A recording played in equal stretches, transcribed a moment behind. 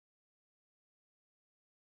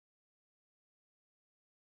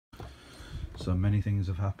So many things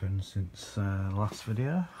have happened since the last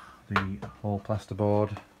video. The whole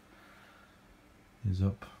plasterboard is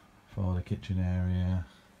up for the kitchen area,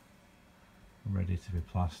 ready to be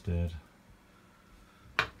plastered.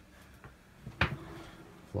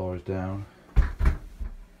 Floor is down,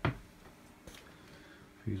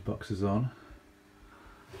 fuse boxes on,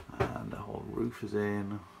 and the whole roof is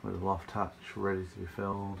in with the loft hatch ready to be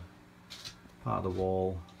filled. Part of the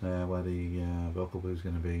wall there where the vocal booth is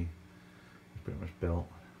going to be is pretty much built,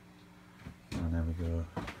 and then we go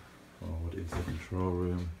forward into the control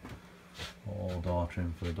room. All door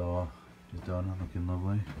trim for the door is done, looking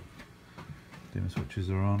lovely. Dimmer switches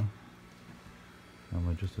are on, and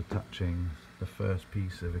we're just attaching the first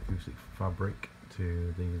piece of acoustic fabric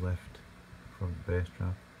to the left front bass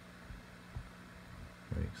trap.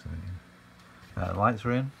 Very exciting. Lights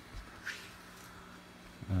are in.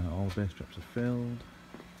 All the bass traps are filled.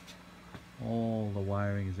 All the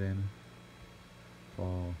wiring is in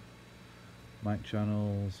for mic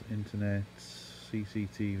channels, internet,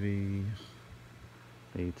 CCTV,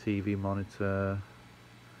 the TV monitor,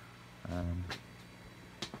 and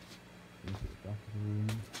this is the back of the room.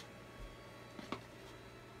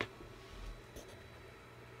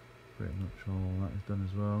 Pretty much all that is done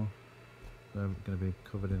as well. They're going to be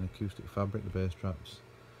covered in acoustic fabric, the bass traps.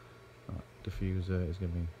 That diffuser is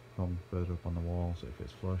going to be hung further up on the wall so it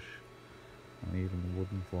fits flush, and even the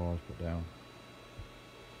wooden floor is put down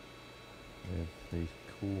with these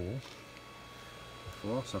cool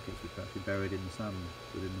floor sockets which are actually buried in the sand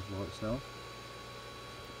within the floor itself.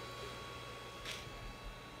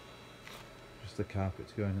 Just the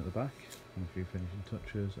carpets going at the back and a few finishing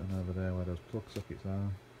touches, and over there where those plug sockets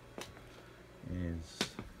are is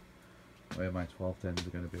where my 1210s are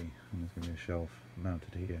going to be, and there's going to be a shelf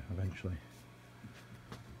mounted here eventually.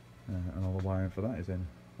 And all the wiring for that is in.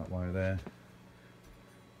 That wire there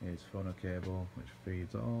is phono cable which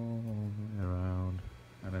feeds all the way around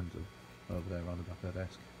and ends up over there around the back of the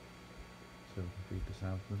desk, so we can feed the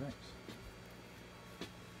sound to the decks.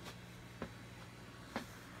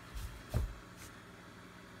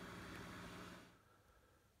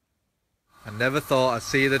 I never thought I'd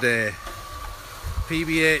see the day.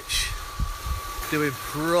 PBH doing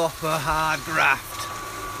proper hard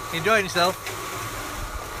graft. Enjoying yourself?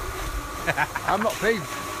 I'm not pleased.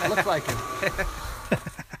 I look like him.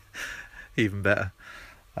 Even better.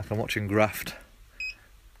 Like I'm watching graft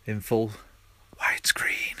in full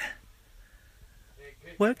widescreen.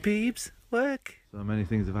 Work, peeps, work. So many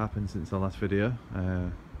things have happened since our last video.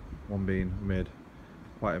 One being we made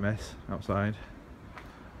quite a mess outside.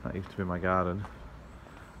 That used to be my garden.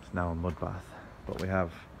 It's now a mud bath. But we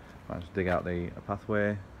have managed to dig out the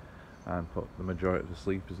pathway and put the majority of the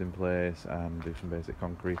sleepers in place and do some basic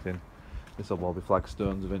concreting. This will all be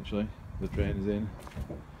flagstones eventually. The drain is in,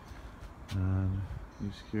 and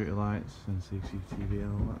new security lights and CCTV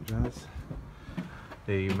and all that jazz.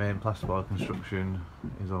 The main plasterboard construction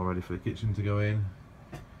is all ready for the kitchen to go in.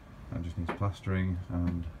 That just needs plastering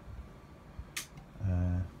and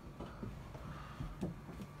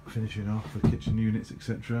finishing off the kitchen units,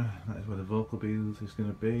 etc. That is where the vocal booth is going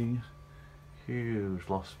to be. Huge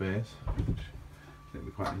loft space, which I think will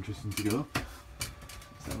be quite interesting to go.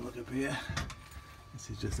 Let's have a look up here. This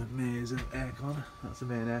is just amazing aircon. That's the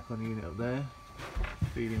main aircon unit up there,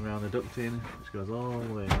 feeding around the ducting, which goes all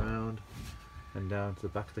the way around and down to the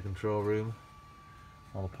back of the control room.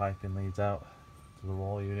 All the piping leads out to the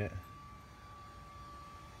wall unit.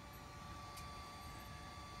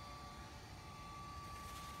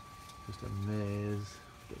 Just a maze.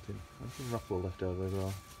 Ducting. And some rock wool left over as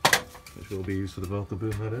well, which will be used for the vocal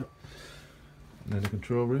boom, no doubt. And then the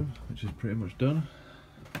control room, which is pretty much done.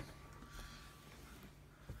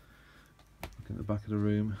 Look at the back of the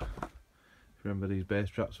room. If you remember, these bass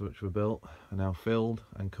traps which were built are now filled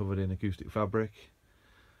and covered in acoustic fabric.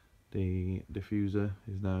 The diffuser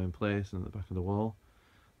is now in place and at the back of the wall.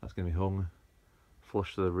 That's going to be hung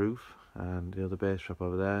flush to the roof, and the other bass trap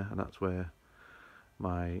over there, and that's where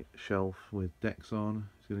my shelf with decks on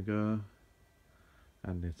is going to go,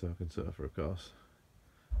 and the talking sofa of course,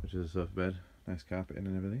 which is a sofa bed, nice carpeting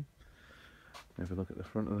and everything. And if we look at the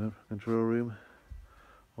front of the control room,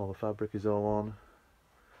 all the fabric is all on,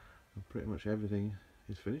 and pretty much everything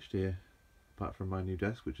is finished here, apart from my new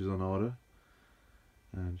desk which is on order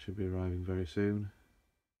and should be arriving very soon.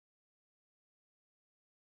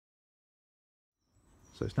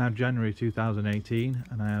 So it's now January 2018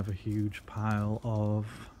 and I have a huge pile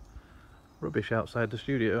of rubbish outside the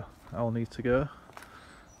studio. All needs to go.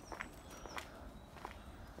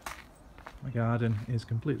 My garden is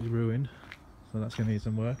completely ruined, so that's going to need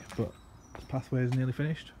some work, but the pathway is nearly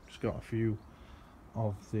finished. Just got a few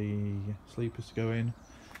of the sleepers to go in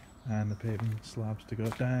and the paving slabs to go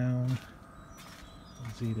down. You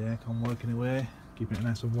can see the aircon working away, keeping it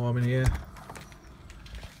nice and warm in here.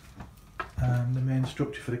 And the main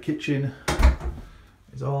structure for the kitchen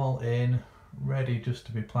is all in, ready just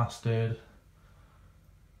to be plastered.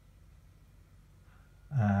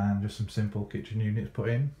 And just some simple kitchen units put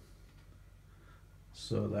in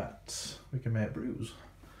so that we can make brews.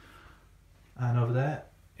 And over there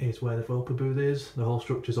is where the vocal booth is. The whole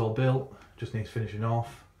structure's all built, just needs finishing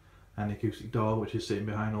off, and the acoustic door which is sitting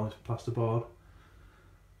behind all this plasterboard.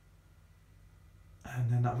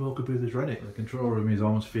 And then that vocal booth is ready. The control room is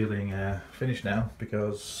almost feeling finished now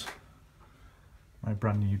because my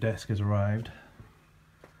brand new desk has arrived.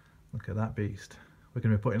 Look at that beast. We're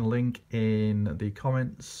going to be putting a link in the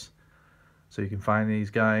comments so you can find these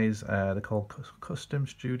guys. They're called Custom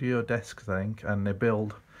Studio Desks, I think, and they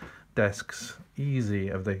build desks easy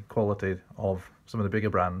of the quality of some of the bigger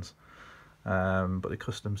brands, but they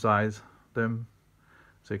custom size them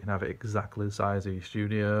so you can have it exactly the size of your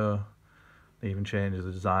studio. They even change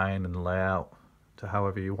the design and the layout to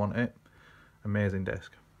however you want it. Amazing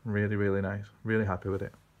desk, really, really nice, really happy with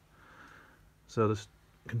it. So this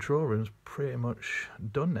control room's pretty much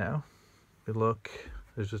done now. Good luck.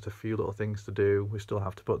 There's just a few little things to do. We still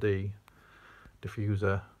have to put the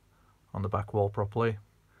diffuser on the back wall properly,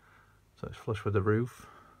 so it's flush with the roof.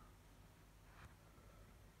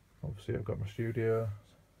 Obviously I've got my studio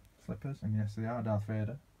slippers, and yes, they are Darth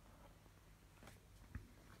Vader.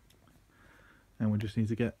 And we just need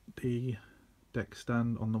to get the deck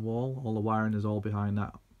stand on the wall. All the wiring is all behind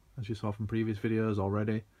that, as you saw from previous videos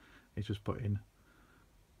already. It's just putting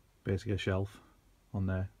basically a shelf on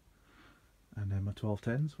there, and then my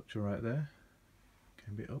 1210s, which are right there,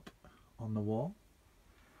 can be up on the wall.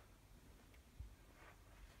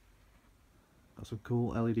 Got some cool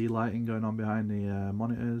LED lighting going on behind the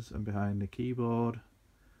monitors and behind the keyboard,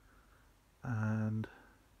 and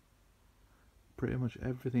pretty much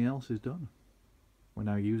everything else is done. We're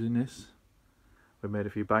now using this. We've made a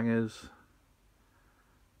few bangers,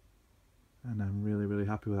 and I'm really, really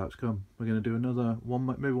happy with how it's come. We're going to do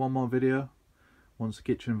maybe one more video once the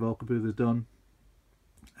kitchen and vocal booth is done,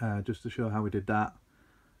 just to show how we did that.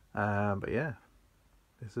 But yeah,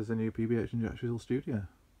 this is a new PBH and Jack Shizzle studio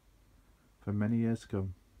for many years to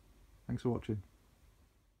come. Thanks for watching.